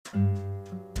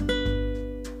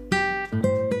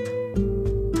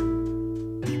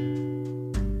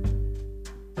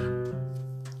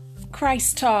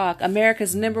Christ Talk,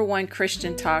 America's #1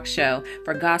 Christian talk show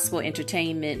for gospel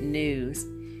entertainment news.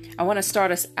 I want to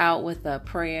start us out with a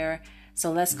prayer,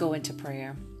 so let's go into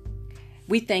prayer.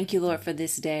 We thank you, Lord, for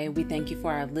this day. We thank you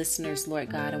for our listeners, Lord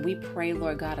God, and we pray,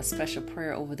 Lord God, a special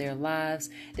prayer over their lives,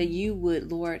 that you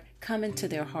would, Lord, come into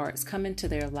their hearts, come into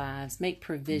their lives, make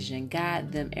provision,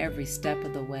 guide them every step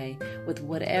of the way with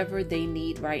whatever they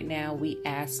need right now. We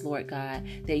ask, Lord God,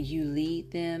 that you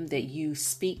lead them, that you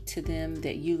speak to them,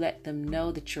 that you let them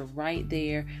know that you're right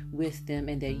there with them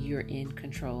and that you're in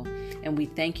control. And we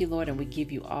thank you, Lord, and we give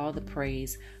you all the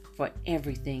praise for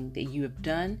everything that you have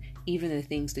done, even the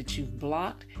things that you've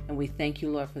blocked. And we thank you,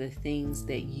 Lord, for the things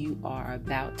that you are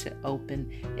about to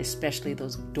open, especially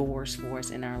those doors for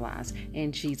us in our lives.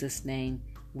 In Jesus' name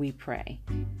we pray.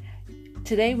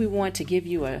 Today we want to give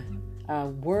you a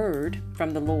word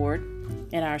from the Lord,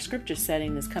 and our scripture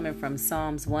setting is coming from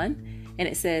Psalms 1, and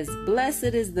it says,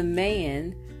 "Blessed is the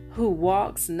man who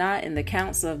walks not in the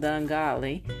counsel of the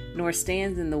ungodly, nor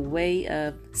stands in the way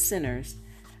of sinners,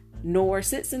 nor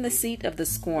sits in the seat of the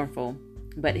scornful,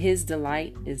 but his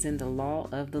delight is in the law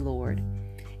of the Lord.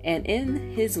 And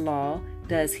in his law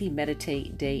does he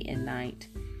meditate day and night."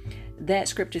 That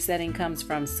scripture setting comes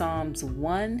from Psalms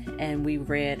 1, and we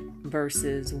read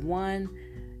verses 1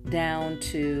 down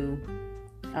to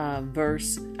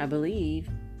verse, I believe,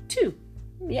 2.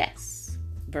 Yes,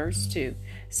 verse 2.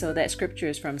 So that scripture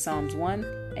is from Psalms 1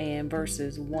 and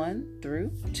verses 1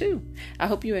 through 2. I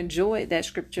hope you enjoyed that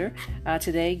scripture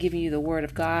today, giving you the word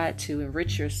of God to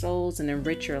enrich your souls and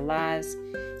enrich your lives.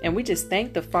 And we just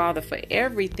thank the Father for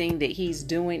everything that he's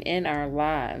doing in our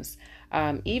lives.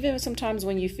 Even sometimes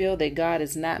when you feel that God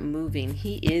is not moving,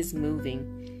 he is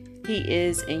moving. He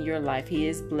is in your life. He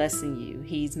is blessing you.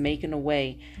 He's making a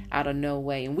way out of no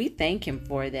way. And we thank him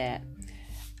for that.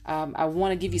 I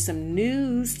want to give you some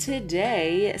news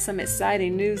today, some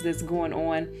exciting news that's going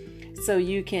on, so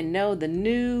you can know the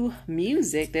new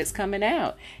music that's coming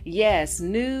out. Yes,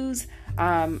 news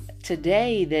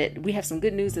today that we have some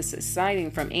good news that's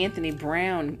exciting from Anthony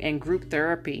Brown and Group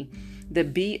Therapy, the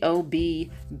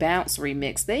B.O.B. Bounce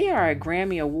remix. They are a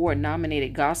Grammy Award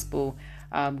nominated gospel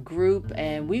group,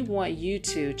 and we want you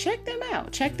to check them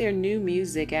out. Check their new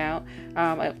music out,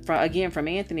 from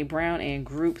Anthony Brown and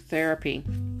Group Therapy.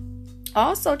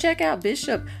 Also, check out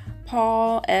Bishop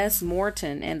Paul S.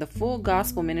 Morton and the Full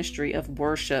Gospel Ministry of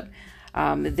Worship.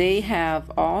 They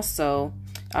have also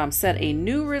set a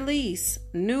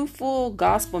new Full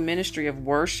Gospel Ministry of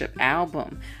Worship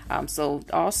album. So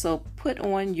also put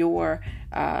on your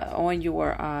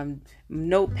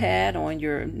notepad, on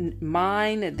your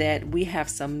mind, that we have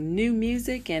some new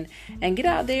music, and get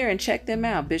out there and check them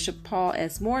out. Bishop Paul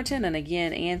S. Morton, and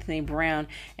again, Anthony Brown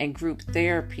and Group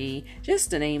Therapy,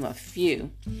 just to name a few.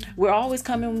 We're always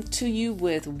coming to you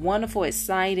with wonderful,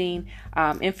 exciting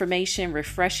information,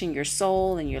 refreshing your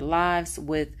soul and your lives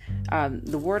with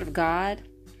the Word of God,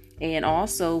 and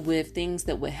also with things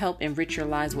that would help enrich your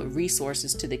lives with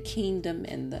resources to the kingdom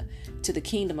and to the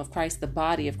kingdom of Christ, the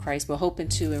body of Christ. We're hoping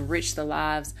to enrich the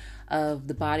lives of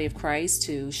the body of Christ,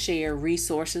 to share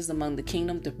resources among the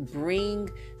kingdom, to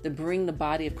bring the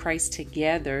body of Christ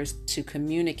together, to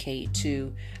communicate,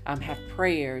 to have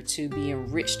prayer, to be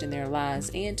enriched in their lives,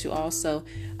 and to also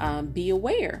be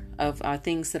aware of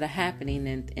things that are happening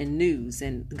in news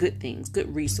and good things,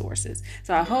 good resources.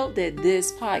 So I hope that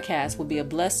this podcast will be a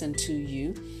blessing to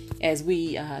you as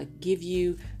we give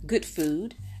you good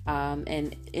food,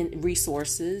 and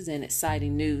resources and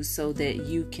exciting news, so that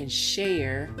you can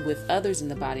share with others in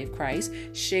the body of Christ.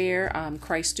 Share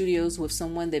Christ Studios with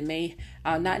someone that may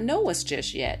not know us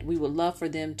just yet. We would love for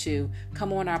them to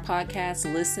come on our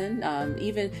podcast, listen,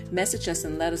 even message us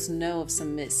and let us know of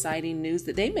some exciting news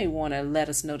that they may want to let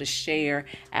us know, to share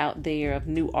out there, of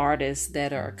new artists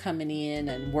that are coming in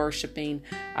and worshiping,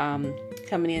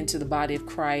 coming into the body of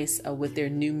Christ with their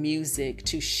new music,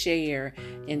 to share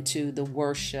into the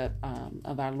worship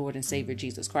of our Lord and Savior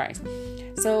Jesus Christ.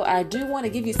 So I do want to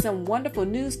give you some wonderful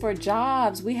news for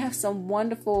jobs. We have some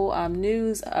wonderful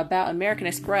news about American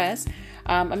Express.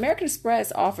 American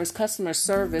Express offers customer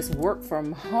service work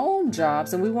from home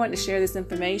jobs, and we want to share this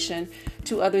information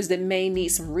to others that may need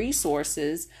some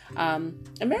resources.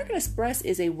 American Express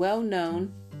is a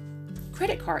well-known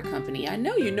credit card company. I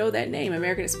know you know that name,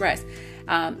 American Express,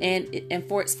 and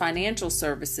for its financial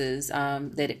services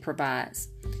that it provides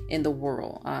in the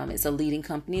world. It's a leading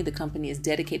company. The company is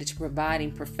dedicated to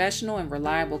providing professional and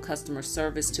reliable customer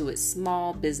service to its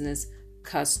small business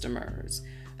customers,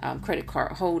 credit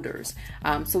card holders.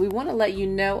 So we want to let you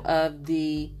know of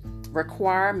the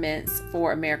requirements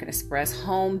for American Express: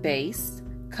 home-based,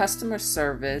 customer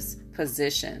service,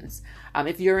 positions.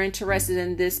 If you're interested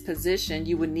in this position,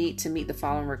 you would need to meet the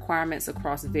following requirements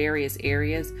across various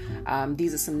areas.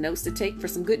 These are some notes to take for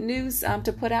some good news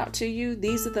to put out to you.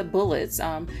 These are the bullets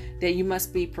that you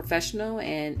must be professional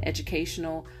and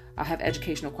educational, have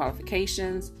educational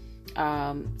qualifications.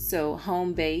 So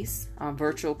home base,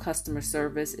 virtual customer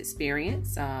service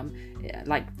experience,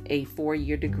 like a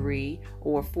 4-year degree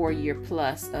or 4-year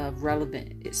plus of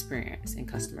relevant experience in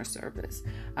customer service.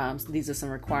 So these are some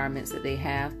requirements that they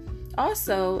have.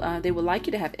 Also, they would like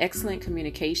you to have excellent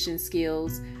communication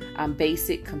skills,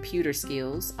 basic computer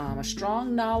skills, a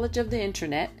strong knowledge of the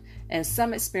internet, and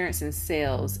some experience in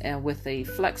sales and with a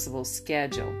flexible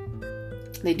schedule.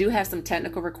 They do have some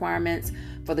technical requirements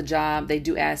for the job. They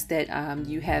do ask that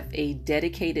you have a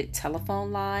dedicated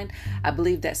telephone line. I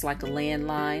believe that's like a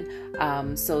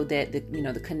landline, so that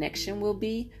the connection will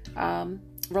be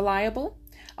reliable.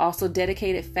 Also,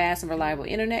 dedicated, fast, and reliable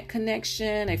internet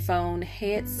connection, a phone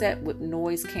headset with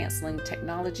noise canceling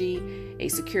technology, a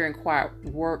secure and quiet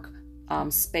work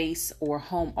space or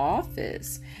home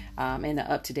office, and an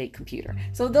up-to-date computer.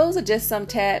 So those are just some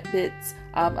tidbits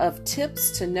of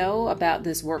tips to know about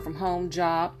this work from home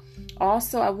job.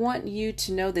 Also, I want you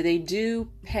to know that they do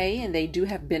pay and they do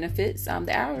have benefits.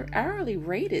 The hourly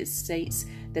rate states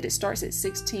that it starts at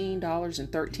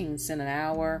 $16.13 an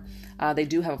hour. They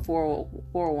do have a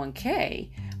 401k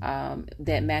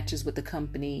that matches with the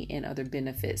company and other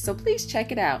benefits. So please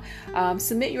check it out.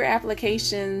 Submit your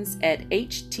applications at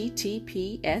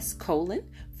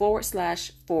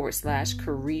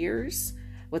https://careers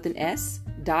with an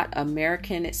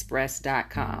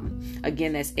s.americanexpress.com.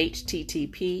 Again, that's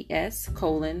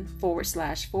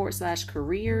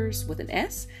https://careers with an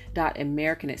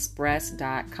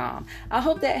s.americanexpress.com. I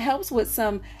hope that helps with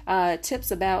some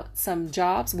tips about some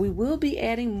jobs. We will be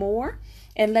adding more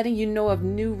and letting you know of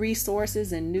new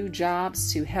resources and new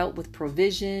jobs to help with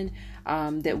provision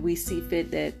that we see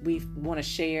fit, that we want to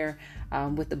share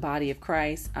with the body of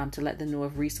Christ, to let them know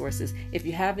of resources. If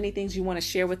you have any things you want to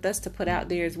share with us to put out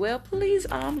there as well, please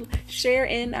share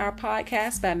in our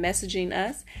podcast by messaging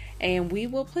us, and we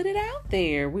will put it out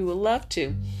there. We would love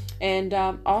to. And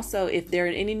also, if there are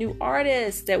any new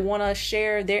artists that want to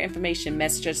share their information,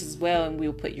 message us as well, and we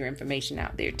will put your information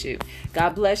out there too.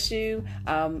 God bless you.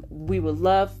 We would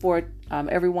love for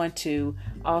everyone to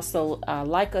also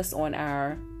like us on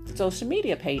our social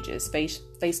media pages,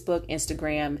 Facebook,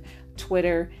 Instagram,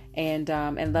 Twitter, and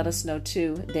let us know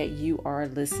too that you are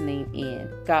listening in.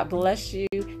 God bless you.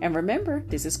 And remember,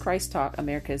 this is Christ Talk,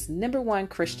 America's #1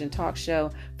 Christian talk show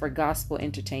for gospel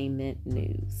entertainment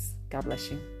news. God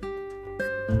bless you.